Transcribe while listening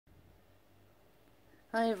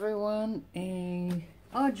Hi everyone,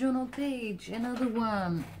 our journal page, another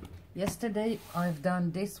one. Yesterday I've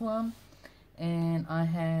done this one and I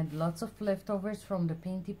had lots of leftovers from the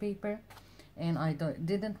Painty paper and I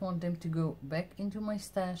didn't want them to go back into my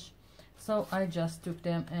stash, so I just took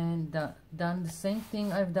them and done the same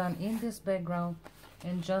thing I've done in this background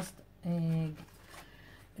and just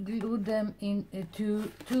glued them in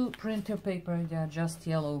two printer paper. They are just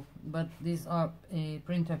yellow, but these are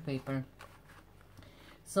printer paper.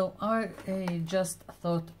 So I just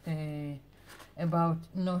thought about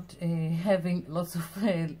not having lots of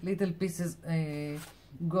little pieces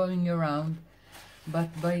going around, but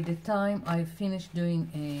by the time I finished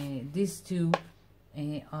doing these two,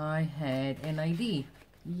 I had an idea.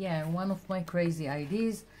 Yeah, one of my crazy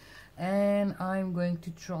ideas, and I'm going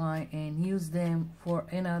to try and use them for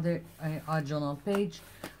another art journal page,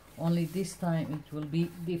 only this time it will be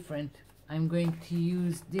different. I'm going to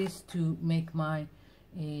use this to make my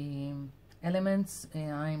elements.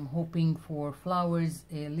 I'm hoping for flowers,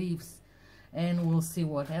 leaves, and we'll see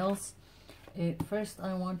what else. First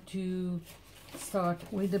I want to start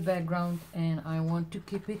with the background, and I want to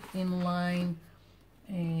keep it in line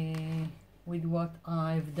with what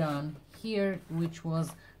I've done here, which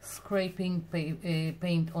was scraping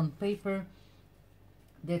paint on paper.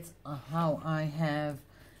 That's how I have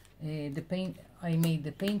the paint. I made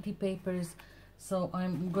the Painty papers, so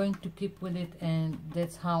I'm going to keep with it, and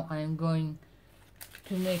that's how I'm going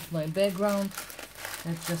to make my background.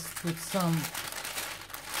 Let's just put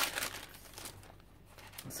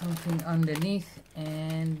something underneath.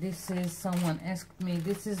 And this is, someone asked me,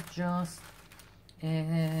 this is just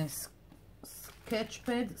a sketch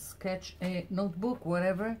pad, notebook,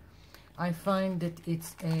 whatever. I find that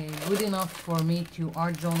it's good enough for me to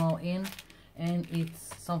art journal in, and it's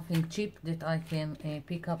something cheap that I can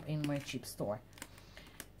pick up in my cheap store.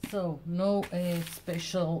 So no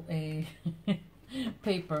special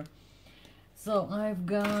paper. So I've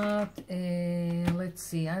got let's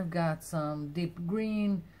see, I've got some deep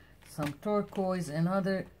green, some turquoise,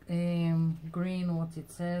 another green, what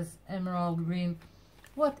it says, emerald green,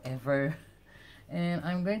 whatever, and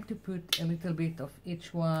I'm going to put a little bit of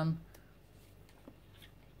each one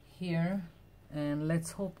here, and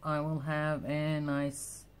let's hope I will have a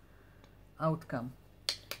nice outcome.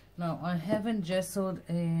 Now I haven't gessoed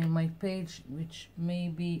my page, which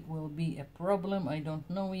maybe will be a problem. I don't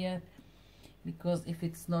know yet, because if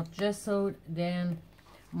it's not gessoed, then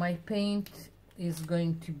my paint is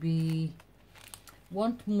going to be,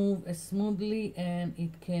 won't move as smoothly, and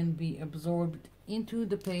it can be absorbed into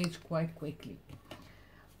the page quite quickly.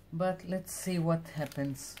 But let's see what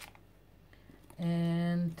happens.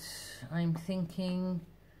 And I'm thinking,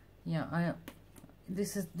 yeah,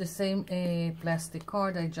 this is the same plastic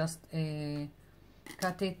card. I just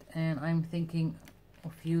cut it, and I'm thinking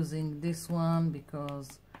of using this one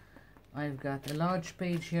because I've got a large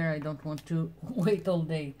page here. I don't want to wait all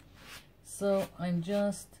day. So I'm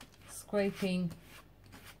just scraping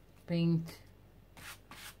paint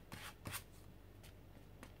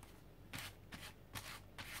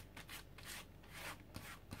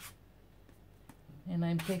and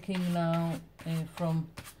I'm picking now from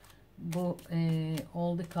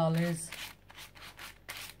all the colors.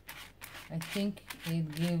 I think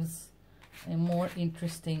it gives a more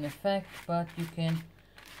interesting effect, but you can,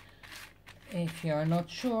 if you are not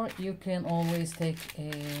sure, you can always take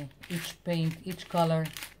each color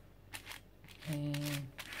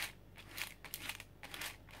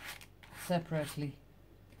separately.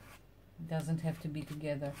 It doesn't have to be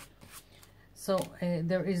together. So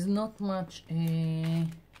there is not much,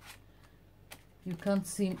 you can't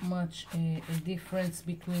see much a difference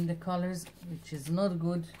between the colors, which is not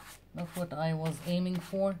good, not what I was aiming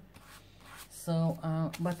for. So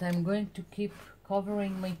but I'm going to keep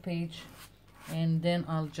covering my page, and then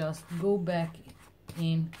I'll just go back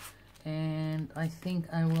in, and I think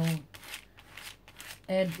I will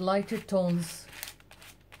add lighter tones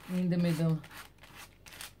in the middle.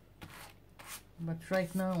 But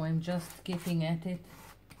right now I'm just keeping at it.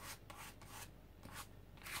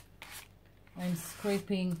 I'm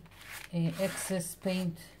scraping excess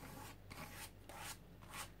paint,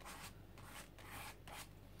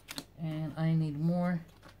 and I need more.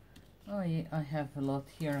 Oh yeah, I have a lot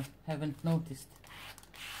here, haven't noticed.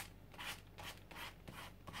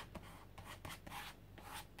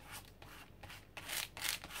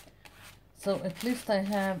 So at least I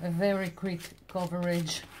have a very quick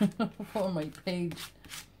coverage for my page,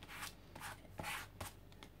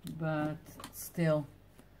 but still.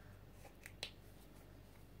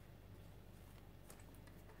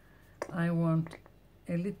 I want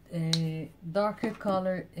a darker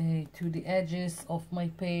color to the edges of my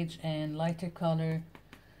page and lighter color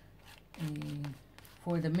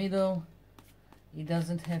for the middle. It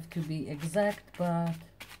doesn't have to be exact, but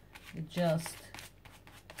it just,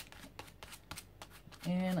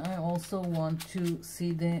 and I also want to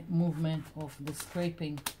see the movement of the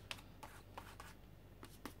scraping.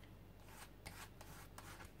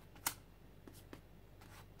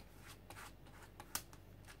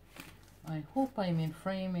 I hope I'm in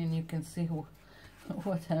frame and you can see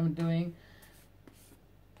what I'm doing.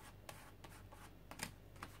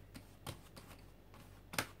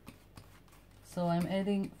 So I'm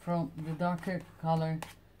adding from the darker color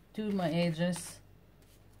to my edges.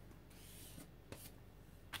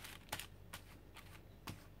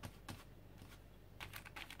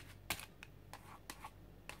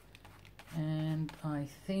 And I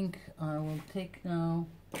think I will take now,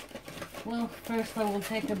 well, first I will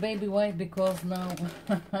take a baby wipe because now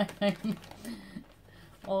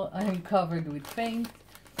I'm covered with paint.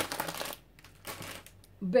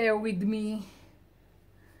 Bear with me.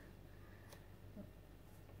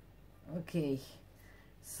 Okay,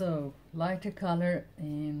 so lighter color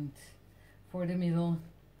and for the middle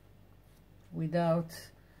without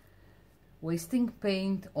wasting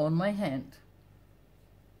paint on my hand.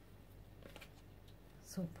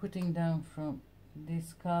 So putting down from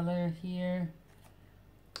this color here,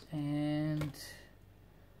 and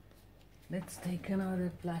let's take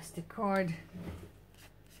another plastic card.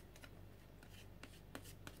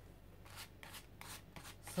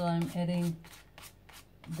 So I'm adding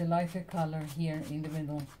the lighter color here in the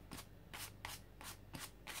middle,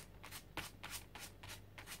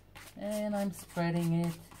 and I'm spreading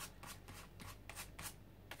it.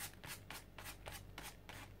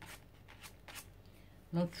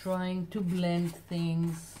 Not trying to blend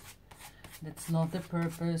things, that's not the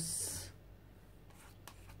purpose.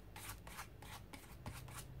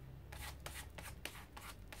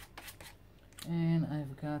 And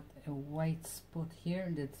I've got a white spot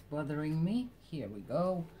here that's bothering me. Here we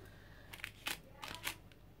go.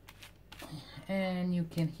 And you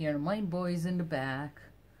can hear my boys in the back.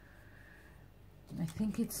 I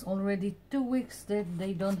think it's already 2 weeks that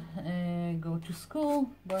they don't go to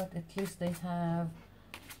school, but at least they have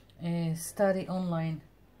a study online.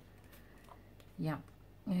 Yeah,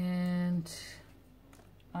 and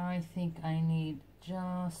I think I need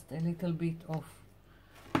just a little bit of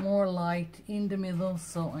more light in the middle,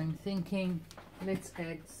 so I'm thinking let's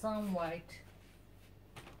add some white,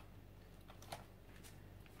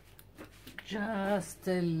 just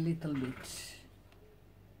a little bit.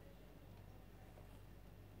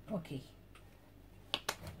 Okay,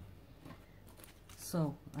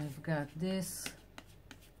 so I've got this,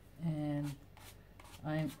 and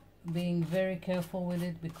I'm being very careful with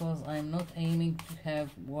it because I'm not aiming to have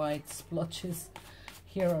white splotches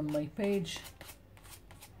here on my page.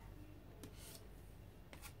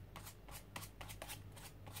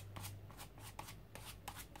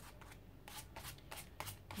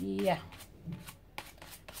 Yeah,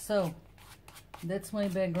 so that's my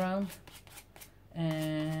background,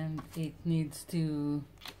 and it needs to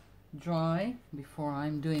dry before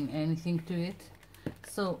I'm doing anything to it.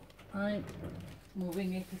 So I'm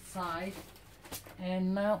moving it aside,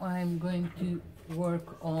 and now I'm going to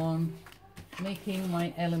work on making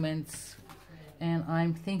my elements, and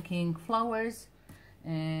I'm thinking flowers,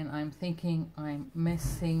 and I'm thinking I'm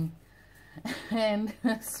messing and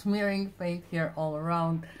smearing paint here all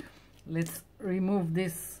around. Let's remove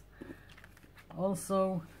this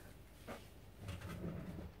also.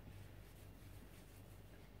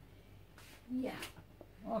 Yeah,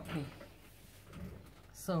 okay,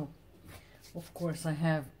 so of course I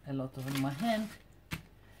have a lot of in my hand.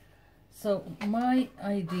 So my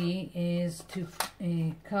idea is to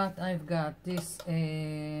cut. I've got this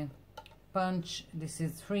punch. This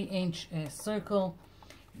is 3-inch circle.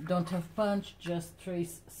 Don't have punch, just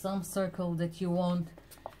trace some circle that you want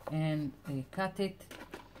and cut it.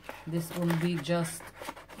 This will be just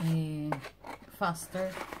faster,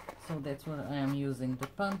 so that's what I am using, the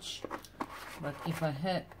punch. But if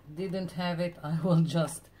I didn't have it, I will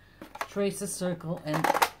just trace a circle and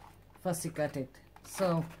fussy cut it.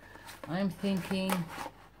 So I'm thinking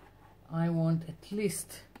I want at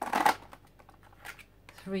least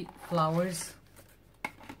 3 flowers,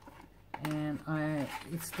 and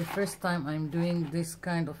it's the first time I'm doing this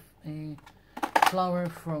kind of a flower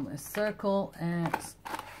from a circle,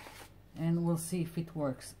 and we'll see if it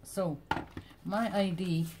works. So my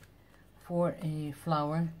idea for a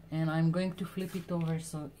flower, and I'm going to flip it over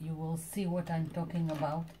so you will see what I'm talking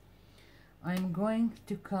about. I'm going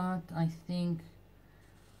to cut, I think,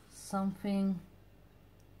 something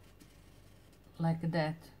like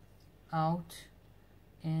that out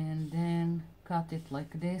and then cut it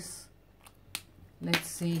like this. Let's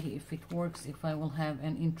see if it works, if I will have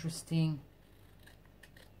an interesting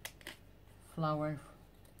flower.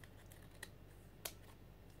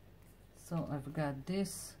 So I've got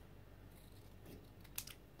this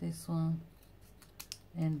one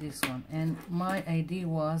and this one, and my idea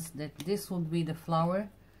was that this would be the flower,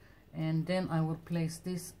 and then I would place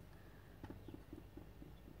this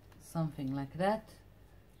something like that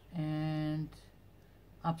and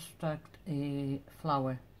abstract a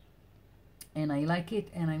flower, and I like it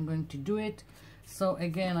and I'm going to do it. So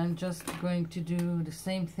again, I'm just going to do the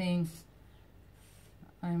same thing.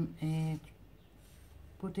 I'm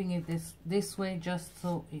putting it this way just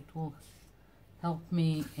so it will help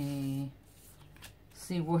me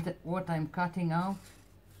see what I'm cutting out.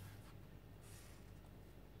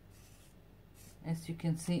 As you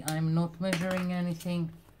can see, I'm not measuring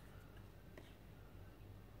anything.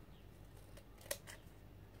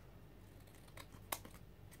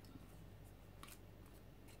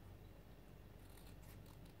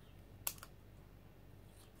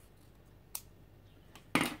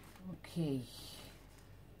 Okay,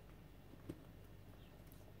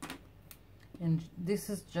 and this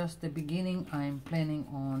is just the beginning. I'm planning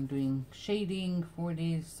on doing shading for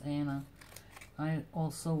this, and I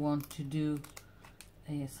also want to do,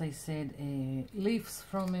 as I said, leaves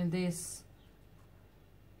from this.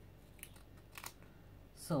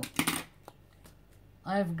 So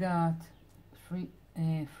I've got three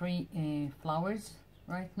flowers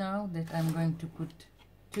right now that I'm going to put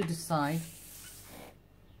to the side.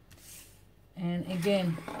 And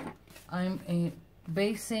again, I'm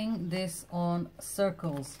basing this on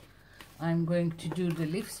circles. I'm going to do the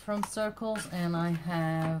leaves from circles, and I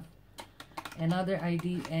have another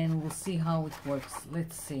idea, and we'll see how it works.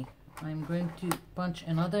 Let's see. I'm going to punch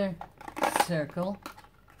another circle.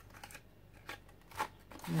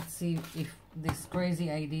 Let's see if this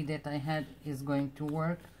crazy idea that I had is going to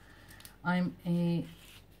work. I'm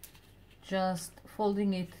just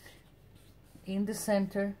folding it in the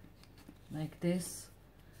center like this,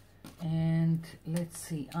 and let's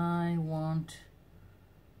see, I want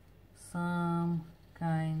some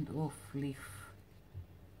kind of leaf,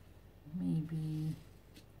 maybe,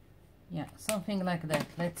 yeah, something like that.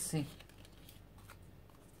 Let's see.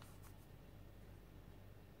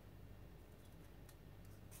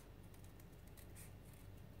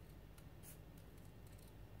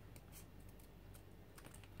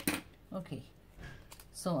 Okay,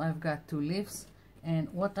 so I've got two leaves.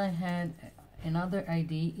 And what I had, another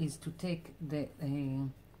idea is to take the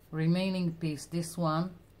remaining piece, this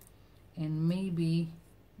one, and maybe,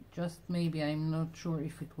 just maybe, I'm not sure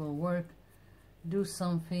if it will work, do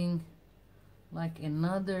something like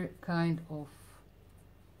another kind of,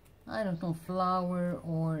 I don't know, flower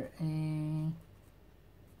or a,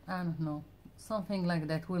 I don't know, something like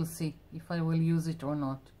that. We'll see if I will use it or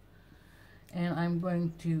not. And I'm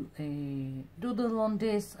going to doodle on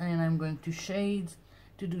this, and I'm going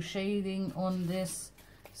to do shading on this.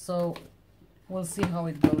 So we'll see how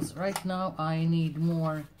it goes. Right now I need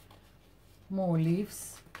more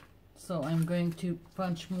leaves, so I'm going to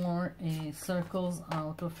punch more circles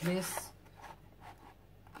out of this.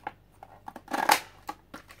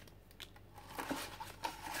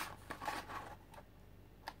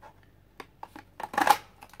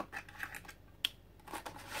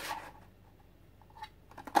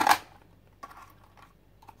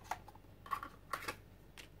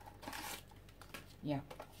 Yeah.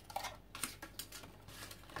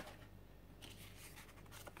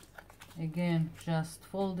 Again, just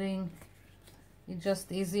folding. It's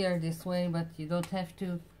just easier this way, but you don't have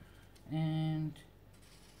to. And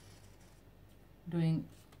doing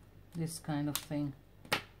this kind of thing.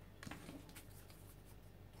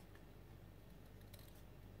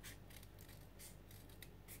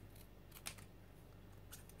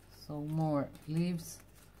 So more leaves.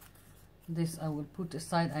 This I will put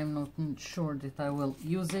aside. I'm not sure that I will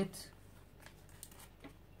use it.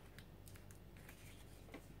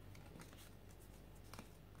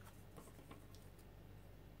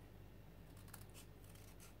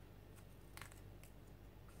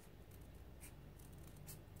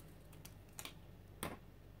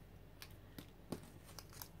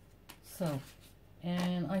 So,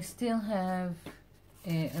 and I still have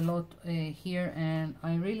a lot here, and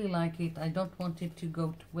I really like it. I don't want it to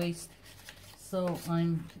go to waste. So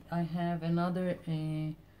I have another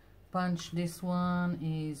punch. This one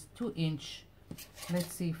is 2 inch.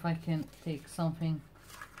 Let's see if I can take something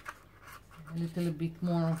a little bit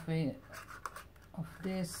more of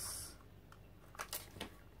this.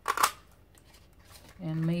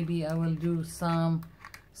 and maybe I will do some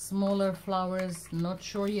smaller flowers, not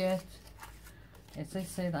sure yet. As I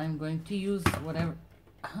said, I'm going to use whatever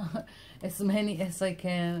as many as I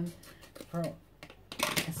can, from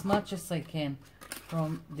as much as I can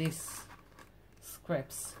from these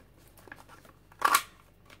scraps,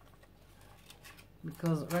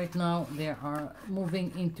 because right now they are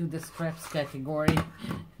moving into the scraps category.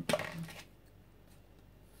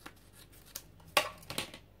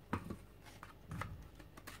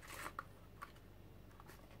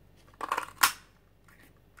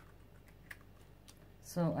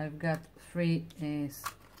 So I've got 3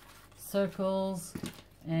 circles,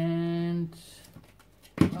 and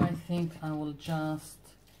I think I will just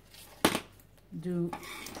do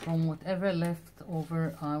from whatever left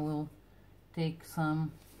over, I will take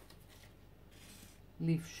some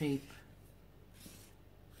leaf shape,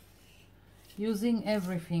 using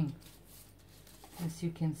everything, as you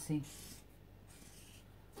can see,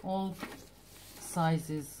 all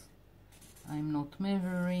sizes. I'm not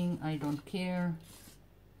measuring, I don't care.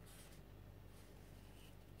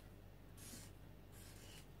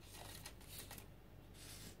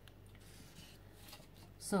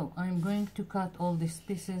 So I'm going to cut all these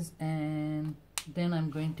pieces, and then I'm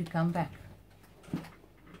going to come back.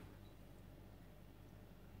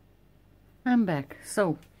 I'm back.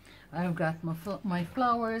 So I've got my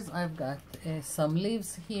flowers, I've got some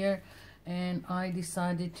leaves here, and I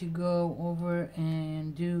decided to go over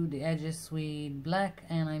and do the edges with black,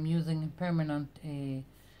 and I'm using a permanent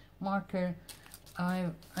marker.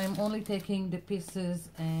 I'm only taking the pieces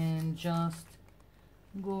and just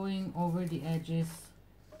going over the edges,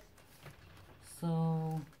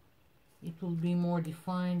 so it will be more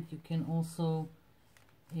defined. You can also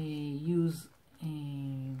use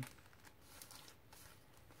a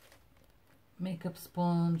makeup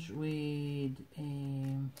sponge with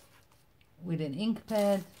an ink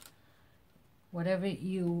pad, whatever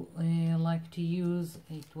you like to use.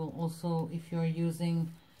 It will also, if you're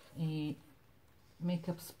using a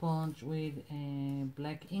makeup sponge with a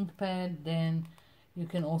black ink pad, then you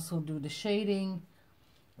can also do the shading.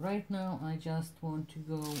 Right now I just want to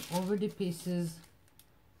go over the pieces,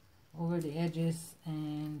 over the edges,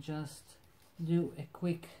 and just do a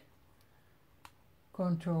quick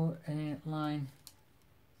contour line.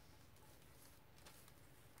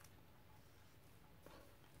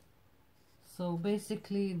 So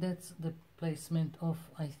basically that's the placement of,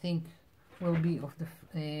 I think, will be of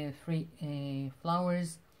the 3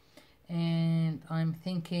 flowers, and I'm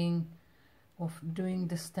thinking of doing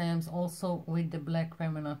the stems also with the black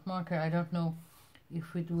permanent marker. I don't know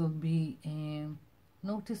if it will be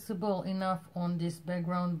noticeable enough on this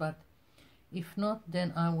background, but if not,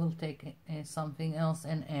 then I will take something else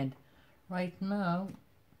and add. Right now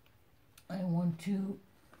I want to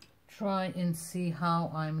try and see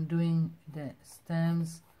how I'm doing the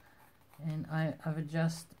stems, and I've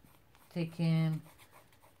just taken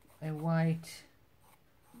a white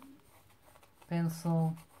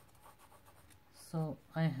pencil, so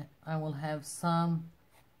I will have some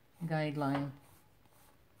guideline.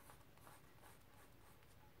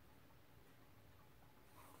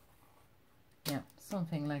 Yeah,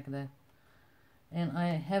 something like that. And I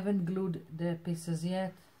haven't glued the pieces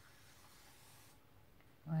yet.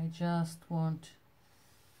 I just want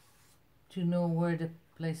to know where the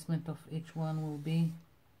placement of each one will be.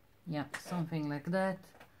 Yeah, something like that.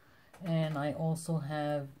 And I also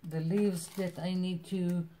have the leaves that I need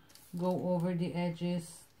to go over the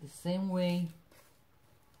edges the same way,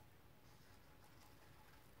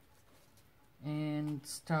 and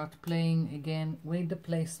start playing again with the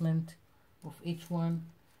placement of each one.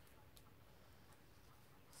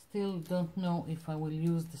 Still don't know if I will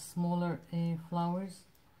use the smaller flowers,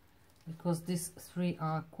 because these 3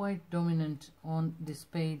 are quite dominant on this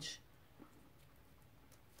page.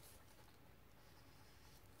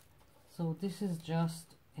 So this is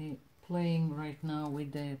just playing right now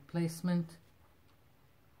with the placement,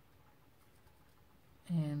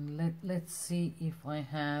 and let's see if I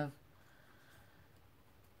have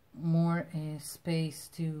more space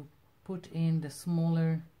to put in the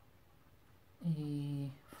smaller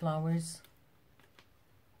flowers.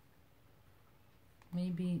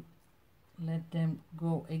 Maybe let them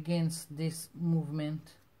go against this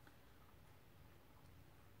movement,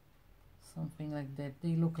 something like that.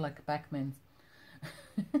 They look like Pac-Man.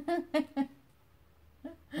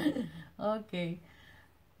 Okay,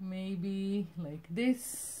 maybe like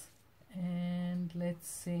this, and let's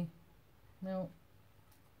see. No,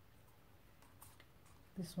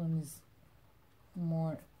 this one is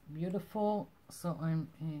more beautiful, so I'm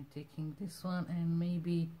taking this one, and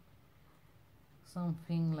maybe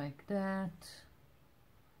something like that.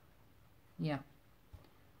 Yeah,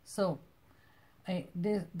 so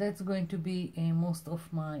that's going to be most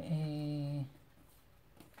of my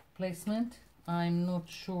placement. I'm not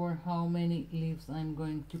sure how many leaves I'm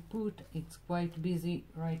going to put. It's quite busy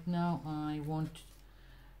right now. I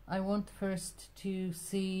want first to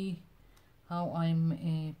see how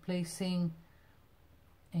I'm placing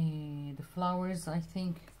the flowers, I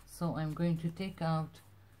think. So I'm going to take out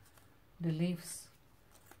the leaves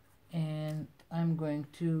and I'm going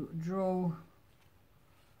to draw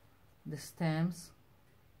the stems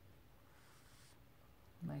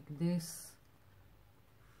like this,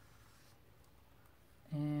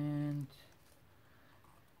 and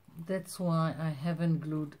that's why I haven't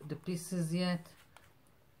glued the pieces yet,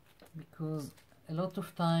 because a lot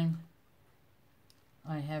of time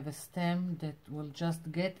I have a stem that will just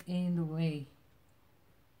get in the way.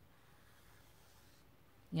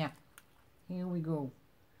 Yeah, here we go.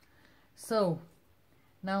 So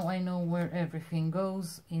now I know where everything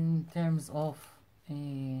goes in terms of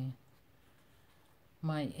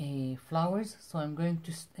my flowers, so I'm going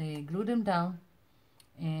to glue them down,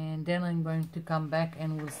 and then I'm going to come back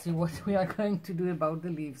and we'll see what we are going to do about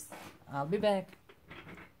the leaves. I'll be back.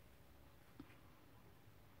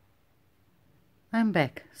 I'm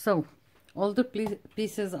back. So all the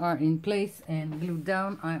pieces are in place and glued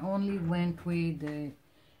down. I only went with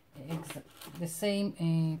the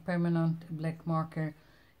same permanent black marker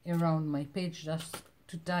around my page just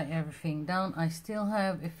to tie everything down. I still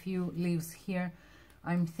have a few leaves here.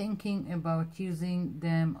 I'm thinking about using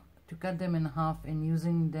them, to cut them in half and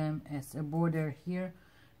using them as a border here.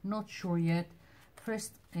 Not sure yet.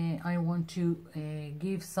 First I want to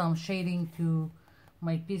give some shading to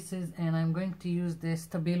my pieces, and I'm going to use the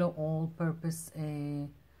Stabilo all-purpose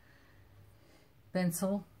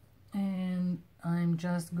pencil, and I'm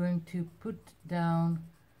just going to put down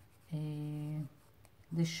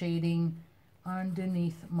the shading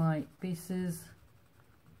underneath my pieces,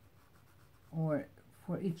 or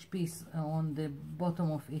for each piece, on the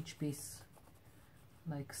bottom of each piece,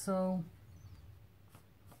 like so.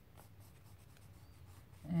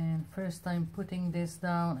 And first I'm putting this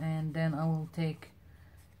down, and then I will take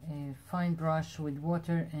a fine brush with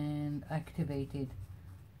water and activate it.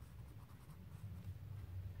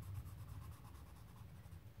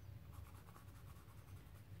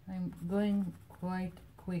 I'm going quite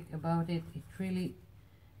quick about it. It really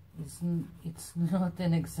isn't, it's not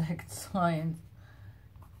an exact science,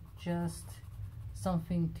 just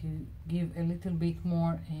something to give a little bit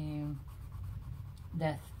more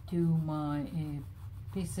depth to my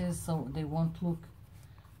pieces, so they won't look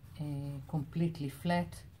completely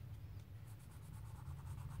flat.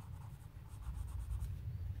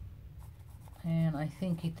 And I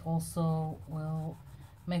think it also will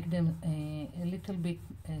make them a little bit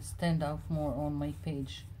stand out more on my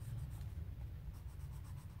page.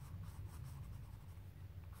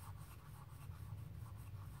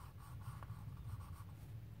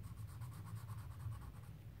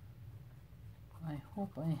 I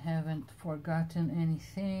hope I haven't forgotten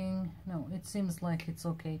anything. No, it seems like it's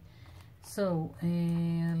okay. So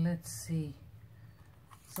let's see.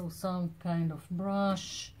 So some kind of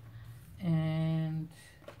brush and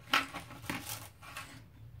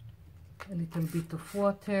a little bit of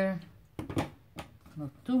water,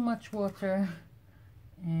 not too much water,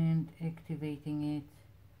 and activating it.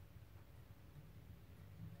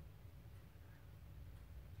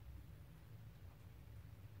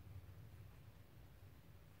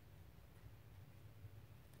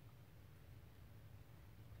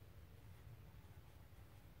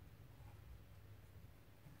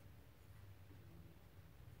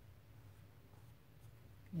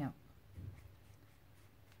 Yeah.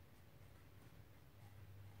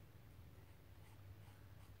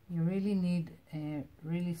 You really need a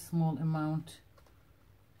really small amount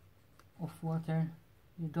of water.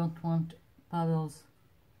 You don't want puddles.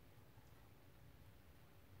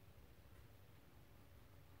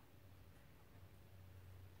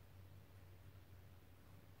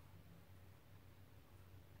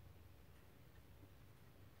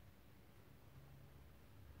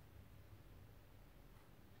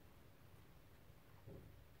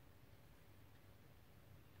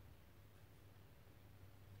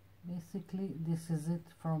 Basically, this is it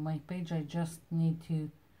for my page. I just need to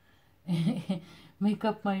make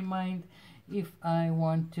up my mind if I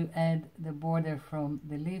want to add the border from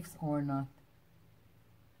the leaves or not.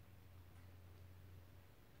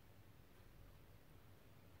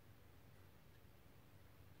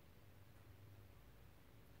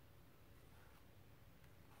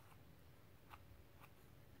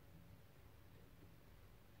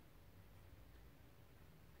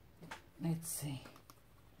 Let's see.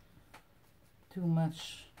 too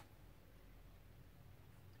much.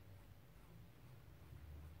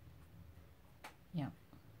 Yeah,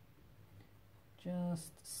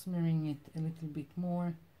 just smearing it a little bit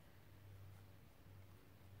more.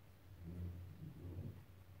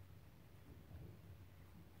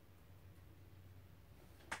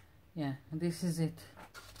 Yeah, this is it.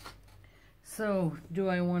 So, do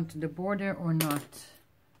I want the border or not?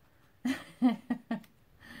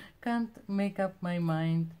 Can't make up my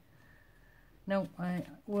mind. No, I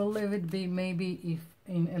will leave it be. Maybe if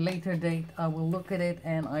in a later date I will look at it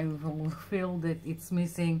and I will feel that it's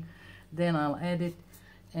missing, then I'll add it.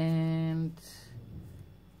 And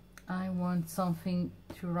I want something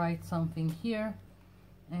to write something here,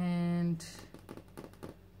 and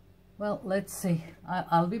well, let's see.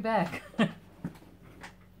 I'll be back.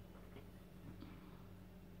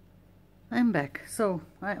 I'm back. So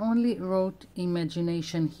I only wrote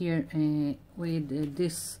imagination here with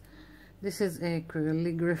this. This is a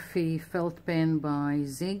calligraphy felt pen by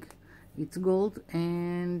Zig. It's gold,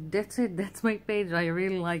 and that's it. That's my page. I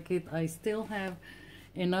really like it. I still have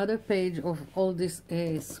another page of all these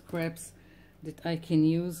scraps that I can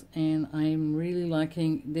use, and I'm really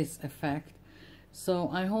liking this effect. So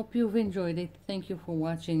I hope you've enjoyed it. Thank you for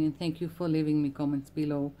watching, and thank you for leaving me comments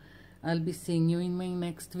below. I'll be seeing you in my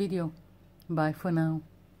next video. Bye for now.